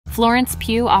Florence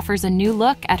Pugh offers a new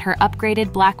look at her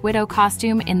upgraded Black Widow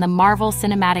costume in the Marvel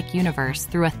Cinematic Universe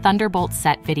through a Thunderbolts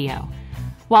set video.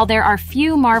 While there are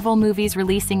few Marvel movies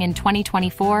releasing in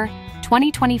 2024,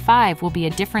 2025 will be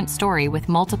a different story with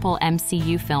multiple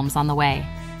MCU films on the way.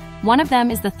 One of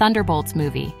them is the Thunderbolts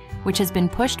movie, which has been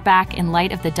pushed back in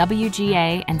light of the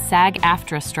WGA and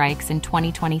SAG-AFTRA strikes in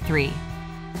 2023.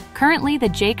 Currently, the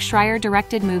Jake Schreier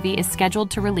directed movie is scheduled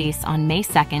to release on May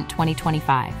 2,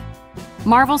 2025.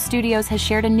 Marvel Studios has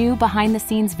shared a new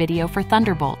behind-the-scenes video for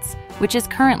Thunderbolts, which is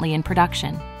currently in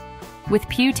production. With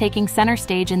Pugh taking center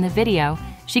stage in the video,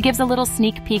 she gives a little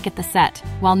sneak peek at the set,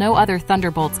 while no other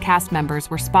Thunderbolts cast members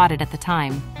were spotted at the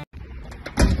time.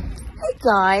 Hey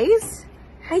guys,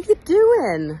 how you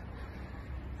doing?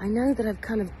 I know that I've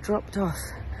kind of dropped off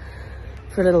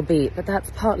for a little bit, but that's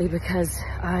partly because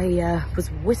I was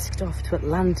whisked off to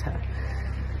Atlanta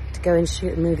to go and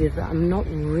shoot a movie that I'm not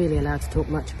really allowed to talk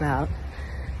much about,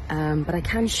 but I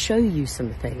can show you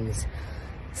some things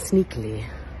sneakily,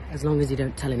 as long as you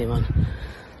don't tell anyone.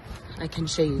 I can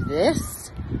show you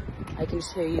this. I can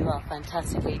show you our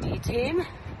fantastic AD team.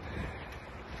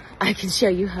 I can show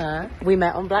you her. We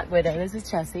met on Black Widow. This is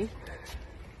Chessie.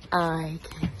 I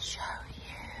can show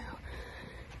you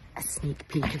a sneak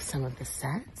peek of some of the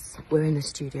sets. We're in the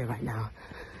studio right now.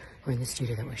 We're in the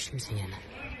studio that we're shooting in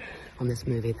on this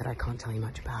movie that I can't tell you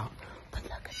much about. But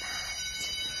look at that.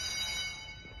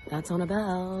 That's on a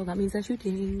bell. That means they're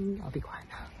shooting. I'll be quiet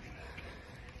now.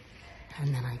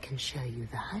 And then I can show you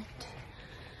that.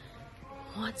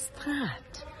 What's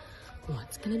that?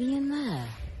 What's gonna be in there?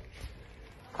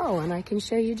 Oh, and I can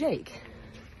show you Jake.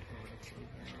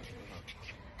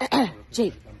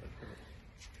 Jake.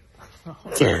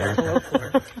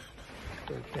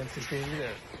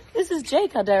 This is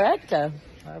Jake, our director.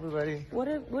 Hi, everybody. What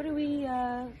are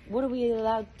we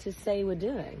allowed to say we're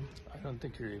doing? I don't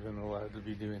think you're even allowed to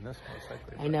be doing this, most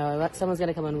likely. I know, someone's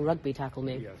gonna come and rugby tackle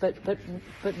me. Yes.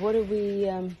 But what are we?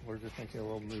 We're just making a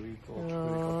little movie called.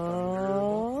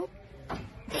 Oh.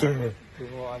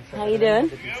 Well, How you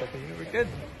doing? We're good.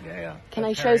 Yeah. Can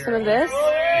I show some of this?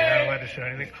 You're not allowed to show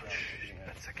anything. Oh,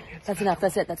 That's enough.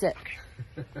 That's it. That's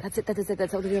it.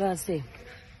 That's all you're allowed to see.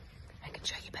 I can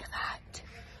show you a bit of that.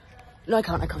 No, I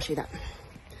can't. I can't show you that.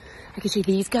 I can show you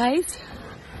these guys.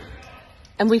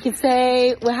 And we could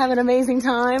say we're having an amazing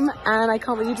time, and I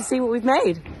can't wait you to see what we've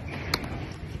made.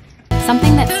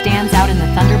 Something that stands out in the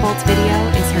Thunderbolts video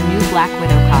is her new Black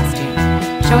Widow costume,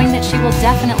 showing that she will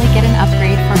definitely get an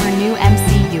upgrade for her new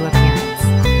MCU appearance.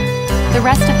 The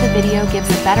rest of the video gives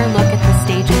a better look at the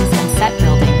stages and set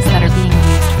buildings that are being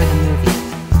used for the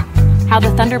movie. How the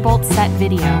Thunderbolts set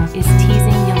video is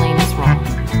teasing Yelena's role.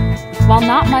 While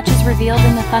not much is revealed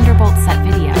in the Thunderbolts set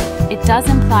video, it does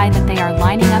imply that they are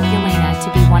lining up Yelena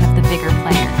to be one of the bigger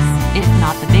players, if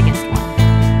not the biggest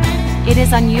one. It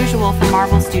is unusual for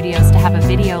Marvel Studios to have a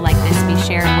video like this be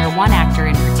shared where one actor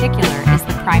in particular is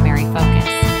the primary focus.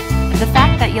 The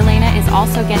fact that Yelena is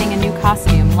also getting a new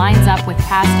costume lines up with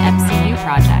past MCU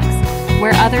projects,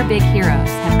 where other big heroes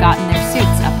have gotten their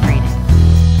suits upgraded.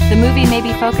 The movie may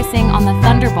be focusing on the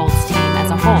Thunderbolts team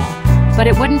as a whole, but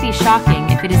it wouldn't be shocking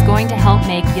if it is going to help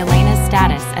make Yelena's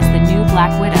status as the new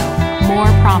Black Widow more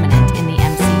prominent in the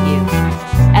MCU.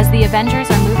 As the Avengers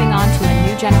are moving on to a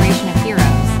new generation of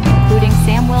heroes, including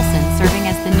Sam Wilson serving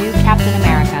as the new Captain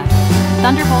America,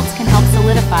 Thunderbolts can help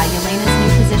solidify Yelena's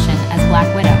new position as Black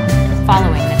Widow,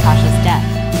 following Natasha's death.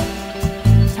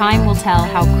 Time will tell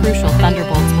how crucial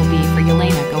Thunderbolts will be for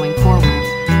Yelena going forward,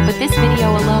 but this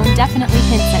video alone definitely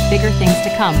hints at bigger things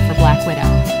to come for Black Widow.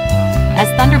 As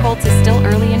Thunderbolts is still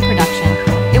early in production,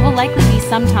 it will likely be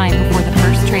some time before the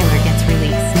first trailer gets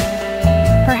released.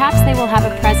 Perhaps they will have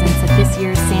a presence at this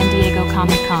year's San Diego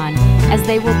Comic-Con, as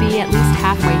they will be at least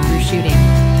halfway through shooting.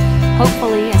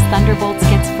 Hopefully, as Thunderbolts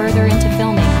gets further into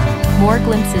filming, more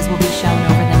glimpses will be shown